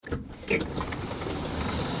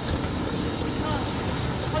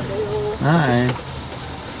Hi.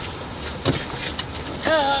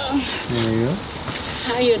 Uh, There you go.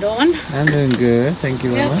 how you doing? I'm doing good. Thank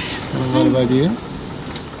you very Yep. much. And what about you?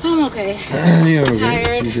 I'm okay. You're okay.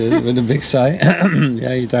 Tired. She said with a big sigh.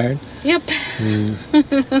 Yeah, you tired? Yep.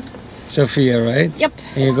 Sophia, right? Yep.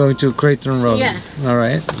 And you're going to Creighton Road. Yeah. All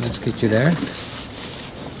right. Let's get you there.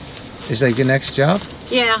 Is that your next job?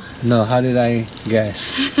 Yeah. No. How did I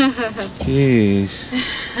guess? Jeez.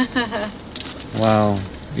 Wow.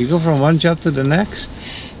 You go from one job to the next?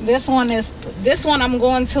 This one I'm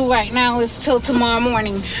going to right now is till tomorrow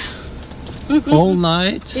morning. Whole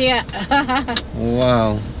night? Yeah.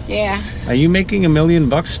 Wow. Yeah. Are you making $1 million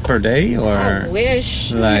per day, or? I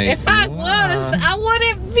wish. Like, if I wow. was, I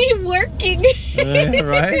wouldn't be working.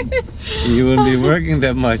 Right? You wouldn't be working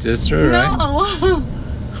that much. That's true, right? No.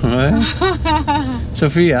 Right?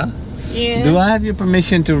 Sophia, Yeah. do I have your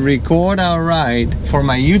permission to record our ride for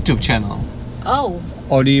my YouTube channel? Oh.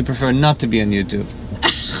 Or do you prefer not to be on YouTube?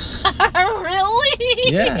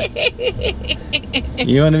 Really? Yeah.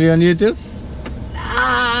 You want to be on YouTube?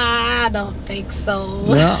 I don't think so.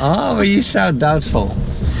 No? Oh, well, you sound doubtful.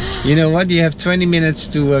 You know what? You have 20 minutes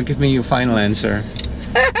to give me your final answer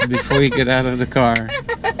before you get out of the car.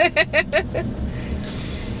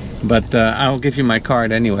 But I'll give you my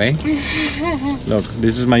card anyway. Look,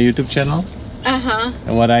 this is my YouTube channel. Uh-huh.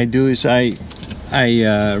 And what I do is I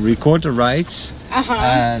record the rides,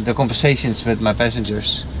 the conversations with my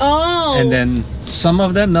passengers. Oh. And then some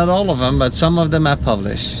of them, not all of them, but some of them I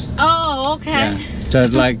publish. Oh, okay. Yeah. So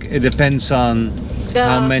it depends on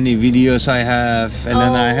how many videos I have, and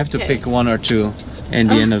then I have to pick one or two in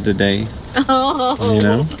the end of the day. Oh. You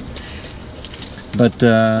know. But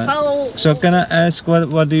so can I ask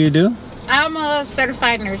what do you do? I'm a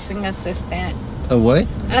certified nursing assistant. A what?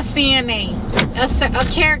 A CNA. A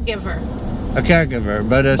caregiver. A caregiver,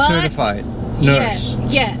 but a certified nurse.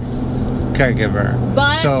 Yes. Caregiver.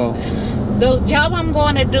 But so the job I'm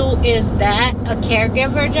going to do is a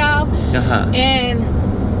caregiver job. And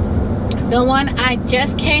the one I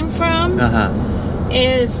just came from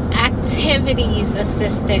is activities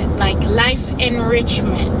assistant, like life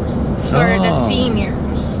enrichment for the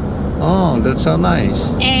seniors. Oh, that's so nice.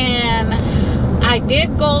 And I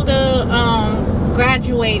did go to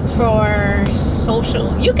graduate for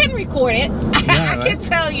social. You can record it. Yeah, I can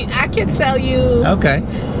tell you. Okay.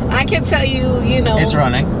 I can tell you, you know. It's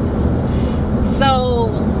running. So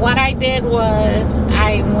what I did was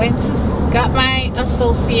I got my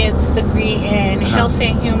associate's degree in health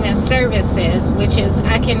and human services, which is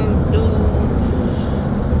I can do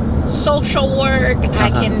social work, I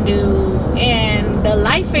can do, and the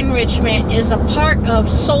life enrichment is a part of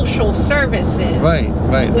social services. Right.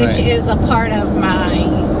 Which is a part of my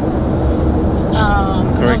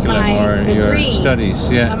curriculum of my or degree, your studies.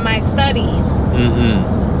 Yeah. of my studies.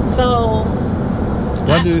 So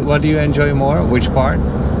what do you enjoy more? Which part?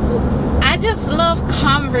 I just love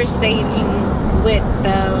conversating with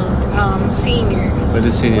the seniors. With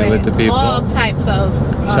the senior, with the people. All types of.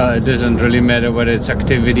 So it doesn't really matter whether it's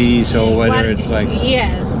activities or whether it's like.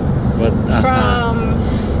 Yes. What? From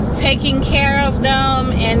taking care of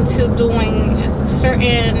them and to doing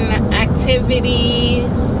certain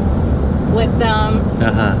activities with them.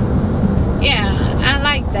 Yeah, I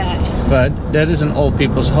like that. But that is an old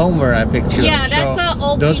people's home where I picked you. Yeah, that's an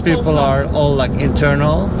old those people's people home. are all like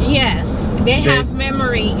internal. Yes, they have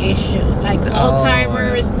memory issues like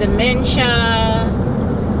Alzheimer's, dementia.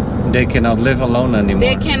 They cannot live alone anymore.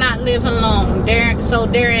 They cannot live alone. They're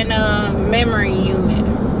in a memory unit.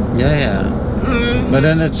 Yeah. But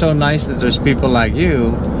then it's so nice that there's people like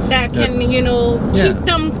you that can, keep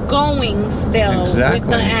them going still with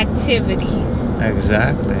the activities.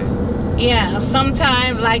 Exactly. Yeah,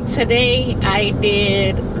 sometime like today I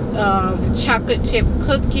did chocolate chip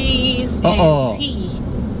cookies and tea.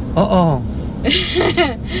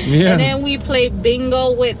 Yeah. And then we play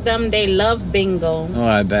bingo with them. They love bingo. Oh,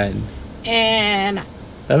 I bet. And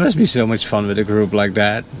that must be so much fun with a group like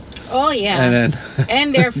that. Oh yeah. And then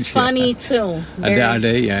and they're funny too. Are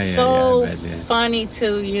they? Yeah, so I bet, funny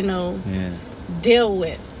to deal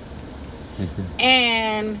with.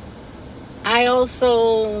 And I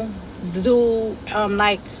also do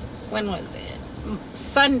like, when was it?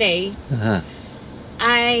 Sunday.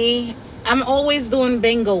 I'm always doing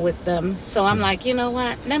bingo with them, so I'm like, you know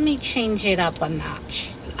what? Let me change it up a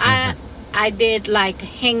notch. I did like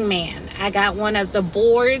hangman. I got one of the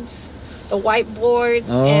boards, the whiteboards,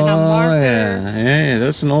 and a marker. Yeah,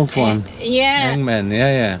 that's an old one. Yeah. Hangman.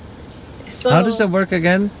 Yeah. So how does that work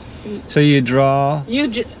again? So you draw.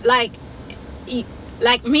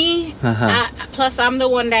 Like me. Plus, I'm the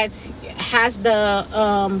one that has the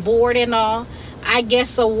board and all. I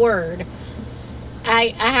guess a word.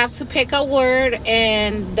 I have to pick a word,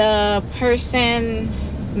 and the person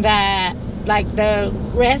that, like the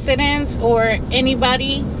residents or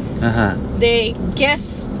anybody, they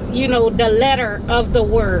guess, the letter of the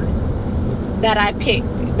word that I pick,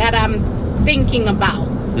 that I'm thinking about.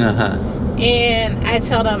 And I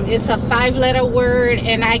tell them it's a 5-letter word,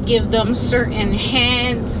 and I give them certain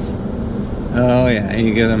hints. Oh yeah,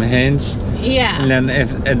 you give them hints. Yeah. And then if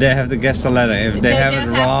they have to guess the letter, if they have it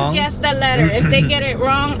wrong, have to guess the letter. If they get it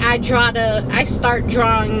wrong, I start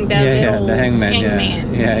drawing the little the hangman.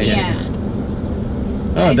 Yeah.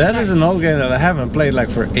 Oh, that is an old game that I haven't played like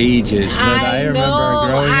for ages. But I remember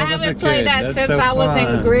growing up as a kid. I haven't played that since so I was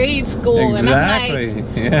in grade school. Exactly.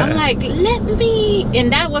 And I'm like, let me.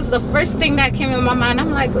 And that was the first thing that came in my mind.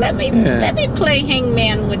 I'm like, let me play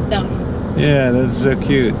hangman with them. Yeah, that's so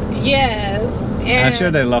cute. Yes. And I'm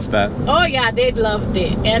sure they loved that. Oh yeah, they loved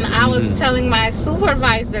it. And I was telling my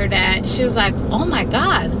supervisor that. She was like, "Oh my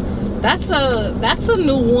God, that's a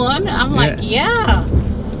new one." I'm like, yeah.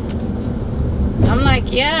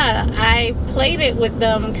 I played it with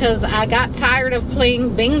them because I got tired of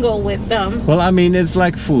playing bingo with them. Well, I mean, it's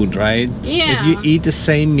like food, right? Yeah. If you eat the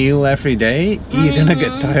same meal every day, you're gonna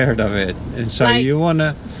get tired of it, and so you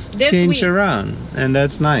wanna change around, and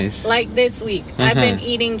that's nice. Like this week, I've been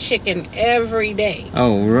eating chicken every day.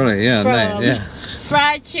 Oh, really? Yeah, From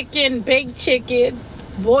fried chicken, baked chicken,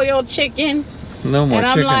 boiled chicken. No more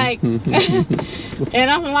chicken. And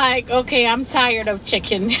I'm like, okay, I'm tired of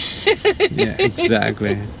chicken. Yeah,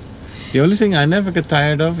 exactly. The only thing I never get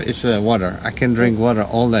tired of is water. I can drink water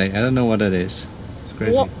all day. I don't know what it is. It's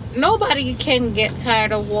crazy. Well, nobody can get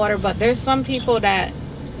tired of water, but there's some people that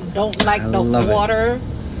don't like the water.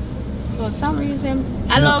 For some reason,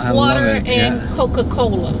 I love water and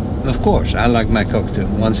Coca-Cola. Of course, I like my Coke too,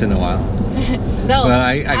 once in a while. No, but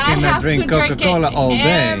I cannot drink Coca-Cola all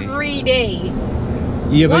day. Every day.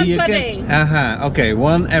 Yeah, but Once a day. Okay,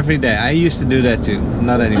 one every day. I used to do that too.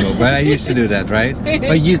 Not anymore, but I used to do that, right?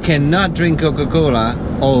 But you cannot drink Coca-Cola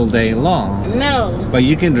all day long. No. But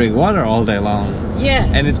you can drink water all day long. Yes.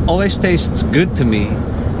 And it always tastes good to me.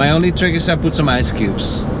 My only trick is I put some ice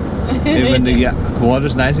cubes. And when the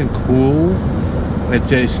water's nice and cool, it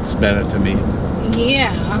tastes better to me.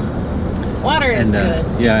 Yeah. Water is good.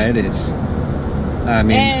 Yeah, it is. I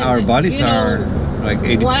mean, our bodies are like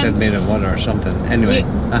 80% made of water or something. Anyway.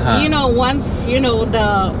 Once,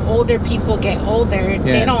 the older people get older,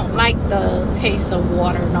 they don't like the taste of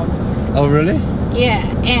water no more. Oh, really? Yeah.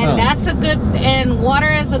 And and water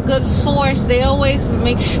is a good source. They always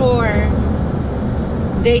make sure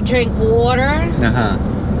they drink water.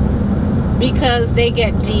 Because they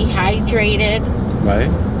get dehydrated. Right.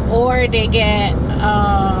 Or they get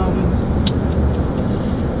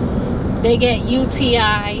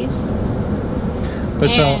UTIs. But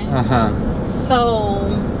so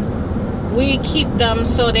we keep them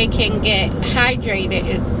so they can get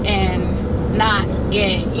hydrated and not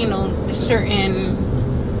get, certain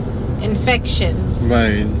infections.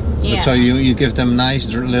 Right. Yeah. But so you give them nice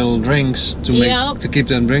little drinks to keep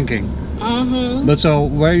them drinking. But so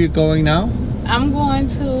where are you going now? I'm going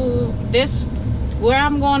to where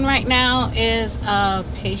I'm going right now is a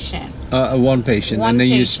patient. One patient. And then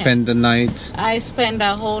you spend the night? I spend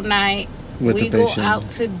the whole night. With the patient. We go out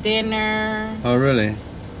to dinner. Oh, really?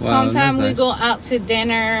 Wow, sometimes we go out to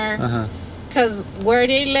dinner. Because where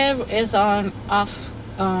they live is off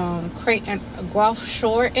Creighton Gulf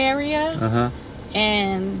Shore area.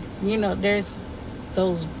 And, there's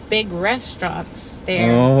those big restaurants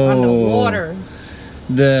there on the water.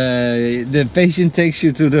 The patient takes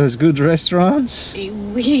you to those good restaurants?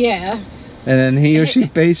 Yeah. And then he or she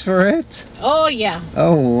pays for it? Oh, yeah.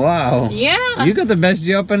 Oh, wow. Yeah. You got the best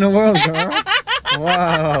job in the world, girl.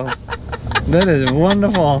 Wow. That is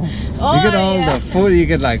wonderful. Oh, you get all the food. You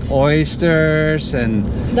get like oysters and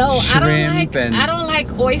shrimp. I don't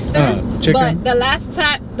like oysters. Chicken? But the last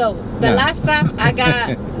time I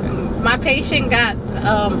got... My patient got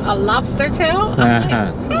a lobster tail. I'm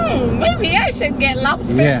like, maybe I should get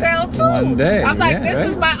lobster tail too. One day. I'm like, this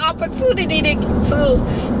is my opportunity to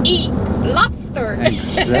eat lobster.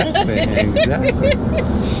 Exactly.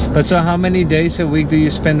 But so how many days a week do you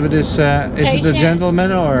spend with this? Is it a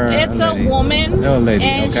gentleman or it's a woman. Oh, lady.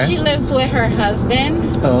 And she lives with her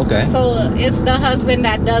husband. Oh, okay. So it's the husband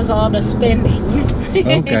that does all the spending.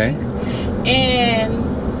 Okay. And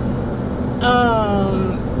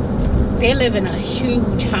they live in a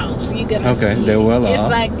huge house. You're gonna see. They're well off. It's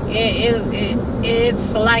like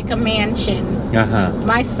it's like a mansion.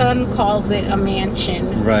 My son calls it a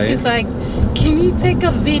mansion. Right. He's like, can you take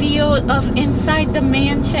a video of inside the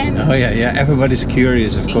mansion? Oh yeah. Everybody's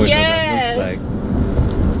curious, of course. Yes. What that looks like.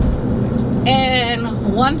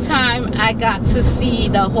 one time I got to see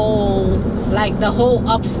the whole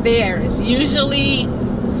upstairs. Usually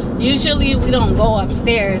we don't go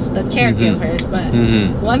upstairs, the caregivers, but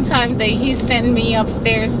one time he sent me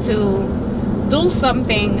upstairs to do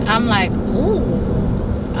something. I'm like, ooh.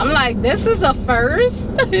 I'm like, this is a first.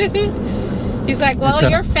 He's like, well,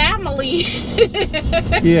 you're family.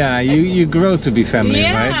 Yeah, you grow to be family,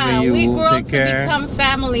 right? Yeah, we grow to become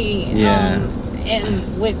family. Yeah.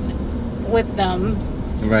 And with them.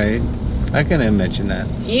 Right. I can imagine that.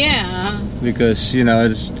 Yeah. Because,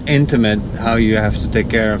 it's intimate how you have to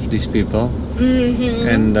take care of these people. Mm-hmm.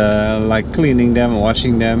 And like cleaning them,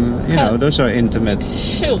 washing them, those are intimate.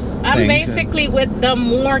 Shoot. I'm basically with them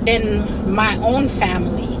more than my own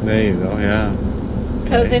family. There you go, yeah.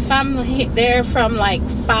 Because if I'm there from like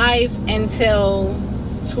 5 until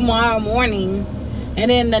tomorrow morning,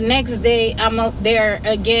 and then the next day I'm up there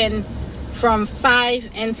again from 5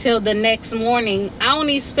 until the next morning, I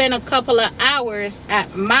only spend a couple of hours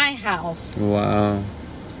at my house. Wow.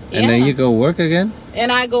 And then you go work again?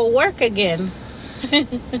 And I go work again.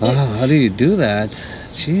 Oh, how do you do that?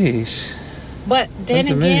 Jeez. But then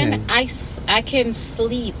again, I can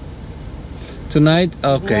sleep. Tonight?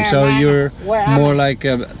 Okay, so you're more like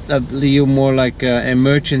a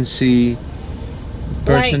emergency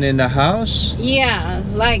person in the house? Yeah,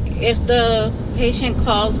 like if the patient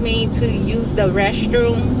calls me to use the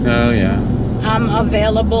restroom. Oh yeah. I'm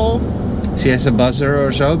available. She has a buzzer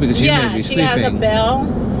or so because you may be sleeping. Yeah, she has a bell.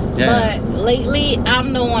 Yeah. But lately,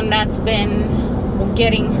 I'm the one that's been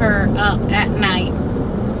getting her up at night.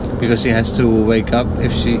 Because she has to wake up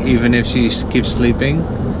even if she keeps sleeping.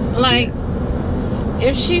 Like,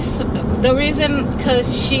 if because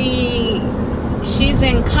she's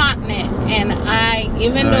incontinent, and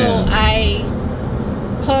though I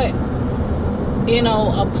put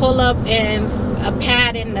a pull-up and a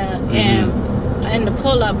pad in the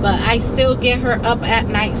pull-up, but I still get her up at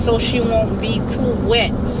night so she won't be too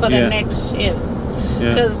wet for the next shift.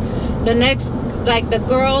 Because the next, like the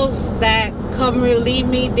girls that come relieve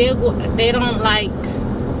me, they don't like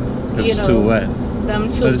it's too wet. Them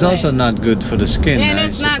too but it's wet. Also not good for the skin. And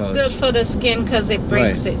it's not good for the skin because it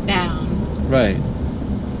breaks it down. Right.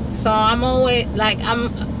 So I'm always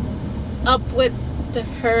I'm up with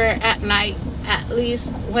her at night. At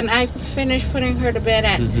least when I finish putting her to bed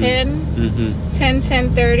at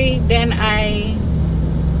 10:30, then I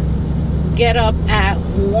get up at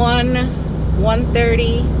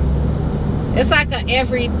 1:30. It's like a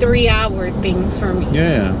every 3-hour thing for me.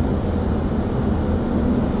 Yeah.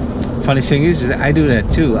 Funny thing is I do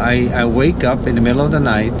that too. I wake up in the middle of the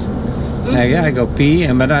night. I go pee,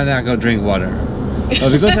 but then I go drink water.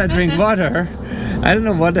 But because I drink water, I don't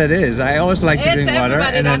know what that is. I always like to drink water.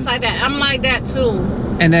 And that's like that. I'm like that too.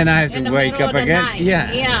 And then I have to wake up again.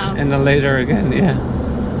 Yeah. And then later again. Yeah.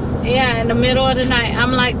 Yeah, in the middle of the night,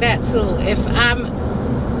 I'm like that too. If I'm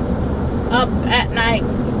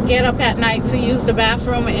get up at night to use the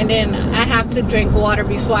bathroom, and then I have to drink water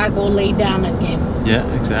before I go lay down again. Yeah,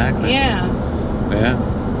 exactly. Yeah.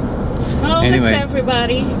 Well, anyway. It's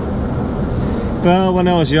everybody. Well, when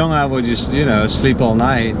I was young, I would just, sleep all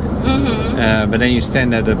night. But then you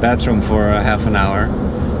stand at the bathroom for half an hour,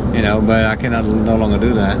 but I cannot no longer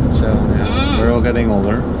do that. So, we're all getting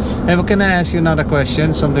older. Hey, but can I ask you another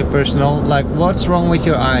question, something personal? Like, what's wrong with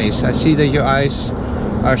your eyes? I see that your eyes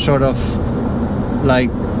are sort of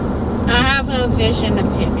like... I have a vision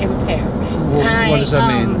impairment. What does that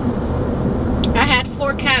mean? I had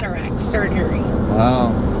 4 cataract surgery.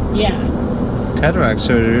 Wow. Yeah. Cataract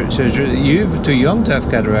surgery. You're too young to have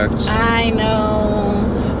cataracts. I know.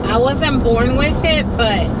 I wasn't born with it,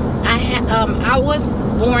 but I was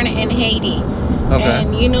born in Haiti. Okay.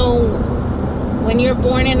 And when you're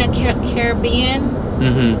born in a Caribbean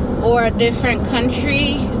or a different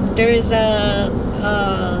country, there's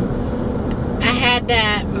I had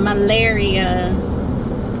that malaria.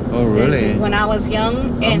 Oh, really? When I was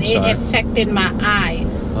young, and it affected my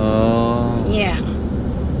eyes. Oh. Yeah.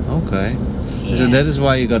 Okay. Yeah. So that is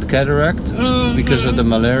why you got cataract? Because of the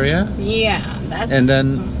malaria? Yeah. And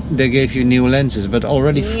then they gave you new lenses, but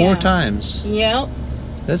already 4 times? Yep.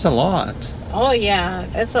 That's a lot. Oh, yeah.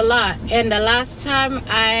 It's a lot. And the last time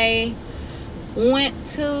I went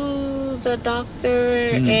to the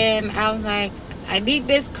doctor, and I was like, I need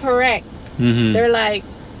this correct. They're like,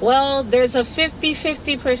 well, there's a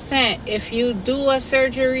 50% if you do a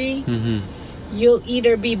surgery, you'll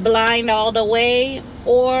either be blind all the way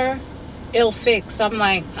or it'll fix. I'm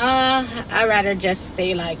like, I'd rather just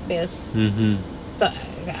stay like this. So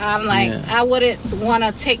I'm like, I wouldn't want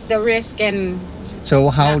to take the risk. And so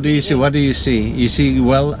how do you see? What do you see? You see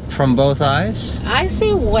well from both eyes? I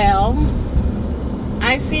see well.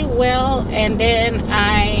 I see well, and then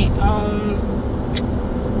I'm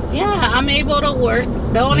able to work.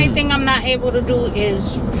 The only thing I'm not able to do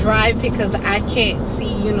is drive because I can't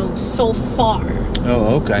see, so far.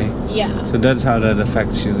 Oh, okay. Yeah. So that's how that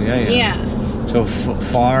affects you. Yeah. So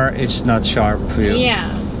far, it's not sharp for you.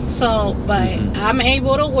 Yeah. So, but I'm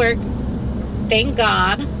able to work. Thank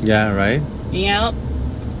God. Yeah, right? Yep.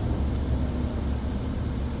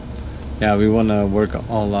 Yeah, we want to work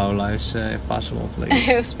all our lives if possible, please.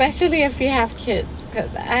 Especially if you have kids,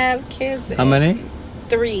 because I have kids. How many?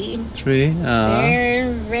 3. 3?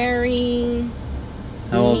 They're very...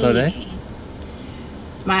 How old are they?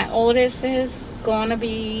 My oldest is going to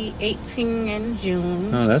be 18 in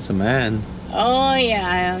June. Oh, that's a man. Oh,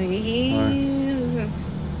 yeah. He's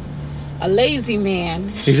a lazy man.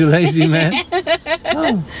 He's a lazy man?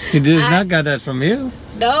 Oh, he does not got that from you.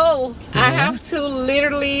 No, I have to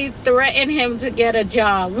literally threaten him to get a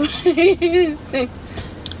job.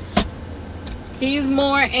 He's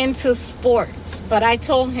more into sports, but I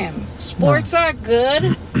told him sports are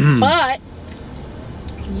good, but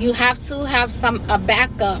you have to have a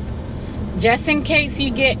backup just in case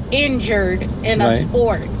you get injured in a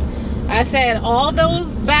sport. I said all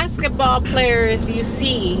those basketball players you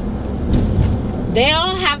see, they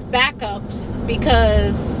all have backups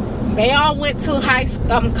because they all went to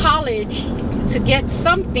college to get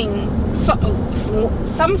something,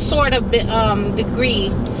 some sort of degree,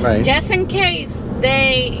 just in case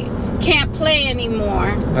they can't play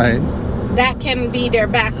anymore. Right. That can be their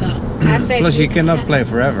backup. I said. Plus, you cannot play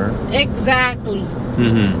forever. Exactly.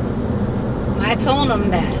 I told him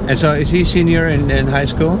that. And so, is he senior in high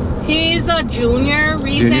school? He's a junior.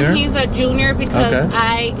 He's a junior because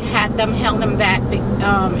I had held him back in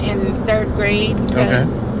 3rd grade because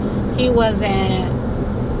he wasn't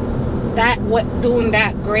doing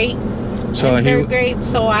that great in 3rd grade.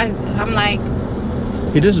 So I'm like,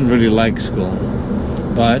 he doesn't really like school,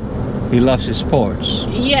 but he loves his sports.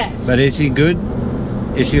 Yes. But is he good?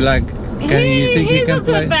 Is he like? You think he can play? He's a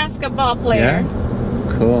good basketball player.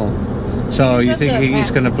 Yeah. Cool. So you think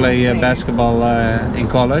he's going to play basketball in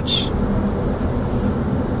college?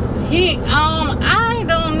 I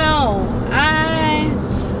don't know.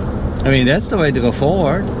 I mean, that's the way to go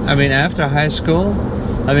forward. I mean, after high school,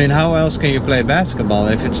 how else can you play basketball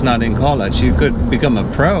if it's not in college? You could become a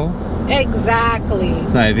pro. Exactly.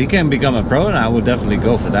 Now, if you can become a pro, then I would definitely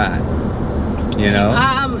go for that.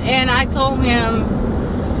 And I told him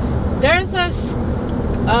there's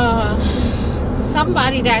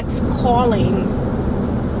somebody that's calling.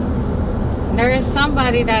 There is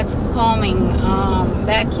somebody that's calling,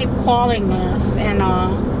 that keep calling us, and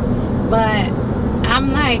but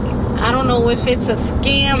I'm like, I don't know if it's a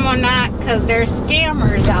scam or not, because there's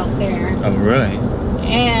scammers out there. Oh, really?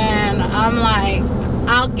 And I'm like,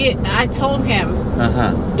 I told him,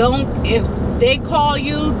 if they call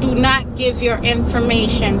you, do not give your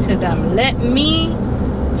information to them. Let me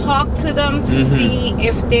talk to them to see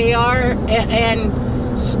if they are, and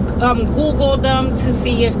Google them to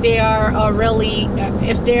see if they are a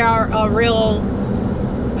real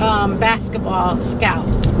basketball scout.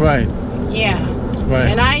 Right. Yeah. Right.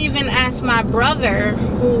 And I even asked my brother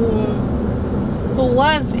who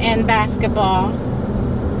was in basketball.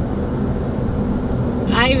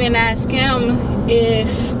 I even asked him if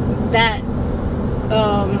that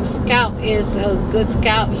scout is a good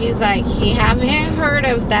scout. He's like, he haven't heard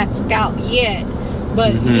of that scout yet,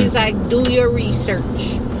 but he's like, do your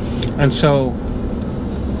research. And so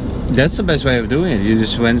that's the best way of doing it. You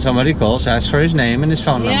just, when somebody calls, ask for his name and his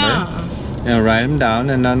phone number, and write him down,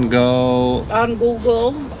 and then go on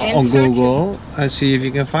Google and see if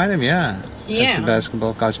you can find him. That's a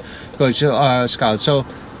basketball coach, scout. So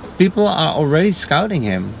people are already scouting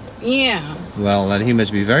him. Yeah. Well, then he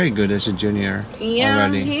must be very good as a junior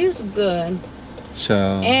already. He's good.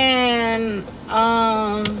 So. And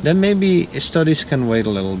then maybe studies can wait a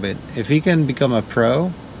little bit. If he can become a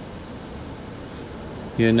pro,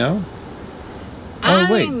 Oh,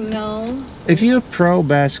 wait. know. If you're a pro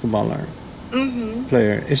basketballer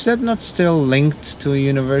player, is that not still linked to a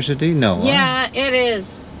university? No. Yeah, it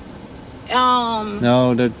is.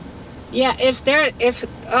 No, that. Yeah, if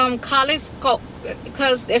college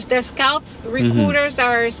because if the scouts recruiters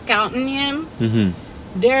are scouting him,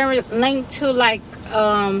 they're linked to like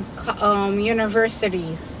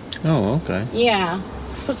universities. Oh, okay. Yeah,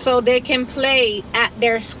 so they can play at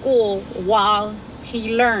their school while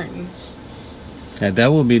he learns. Yeah, that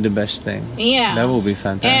will be the best thing. Yeah, that will be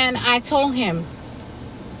fantastic. And I told him,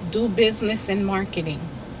 do business and marketing.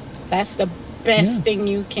 That's the best thing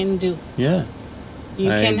you can do. Yeah.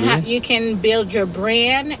 You can build your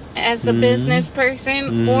brand as a business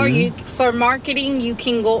person, or for marketing you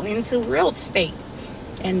can go into real estate,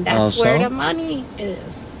 and that's where the money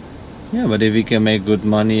is. Yeah, but if he can make good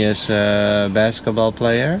money as a basketball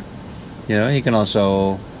player, he can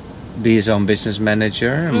also be his own business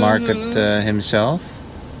manager and market himself.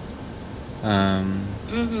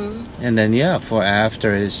 And then for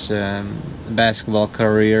after his basketball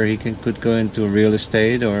career, he could go into real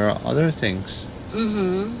estate or other things.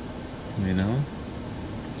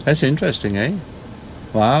 That's interesting, eh?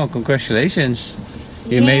 Wow, congratulations.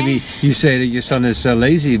 Maybe you say that your son is so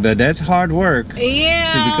lazy, but that's hard work.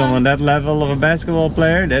 Yeah. To become on that level of a basketball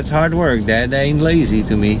player, that's hard work. That ain't lazy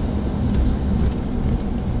to me.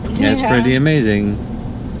 That's pretty amazing.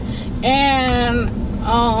 And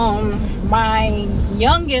my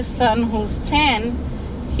youngest son, who's 10,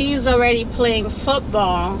 he's already playing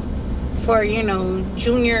football for,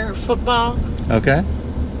 junior football. Okay.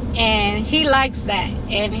 And he likes that.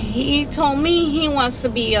 And he told me he wants to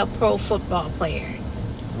be a pro football player.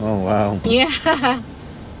 Oh, wow. Yeah.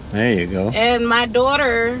 There you go. And my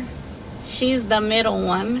daughter, she's the middle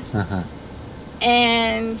one.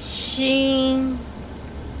 And she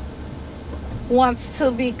wants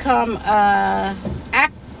to become a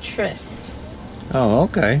actress. Oh,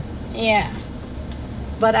 okay. Yeah.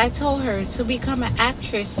 But I told her, to become an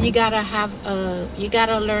actress, you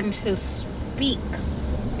gotta learn to speak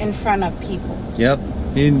in front of people. Yep.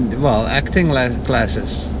 Acting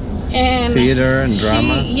classes. And theater and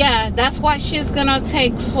drama. That's what she's gonna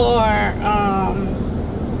take for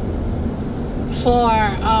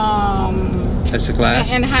That's a class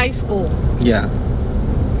in high school. Yeah.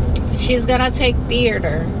 She's gonna take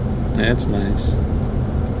theater. That's nice.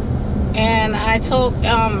 And I told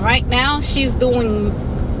right now she's doing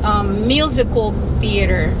musical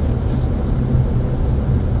theater.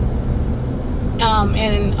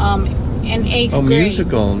 In 8th grade.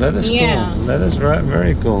 Musical. That is cool. That is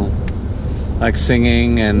very cool. Like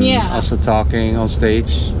singing and also talking on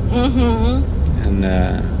stage. And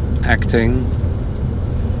acting.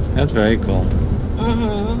 That's very cool.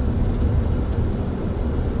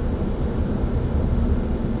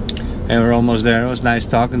 And we're almost there. It was nice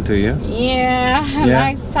talking to you. Yeah.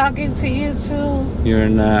 Nice talking to you too. You're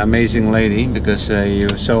an amazing lady, because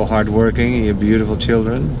you're so hardworking and you're beautiful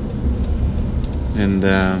children. And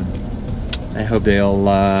I hope they all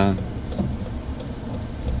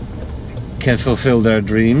can fulfill their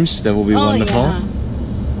dreams. That will be wonderful. Yeah.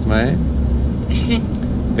 Right?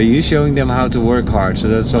 But you're showing them how to work hard, so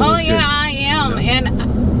that's always good. Oh yeah, I am.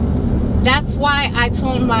 And that's why I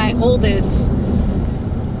told my oldest,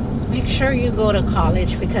 make sure you go to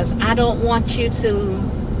college, because I don't want you to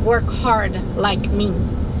work hard like me.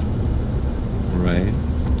 Right.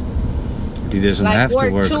 He doesn't have to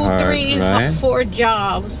work 2, hard, 3, right? 4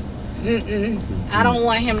 jobs. I don't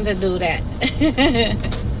want him to do that.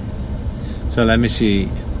 So let me see.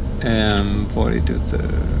 42/3.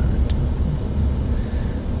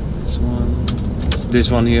 This one. It's this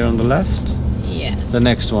one here on the left? Yes. The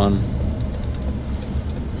next one.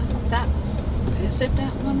 Is it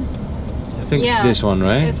that one? I think it's this one,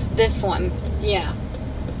 right? It's this one. Yeah.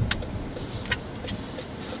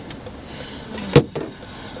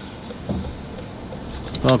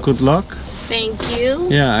 Well, good luck. Thank you.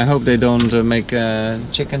 Yeah, I hope they don't make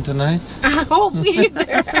chicken tonight. I hope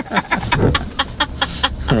either.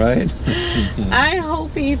 Right? I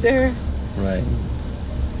hope either. Right.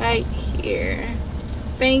 Right here.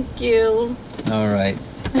 Thank you. All right.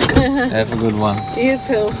 Have a good one. You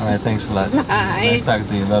too. All right, thanks a lot. Bye. Nice talking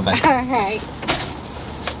to you. Bye-bye. All right.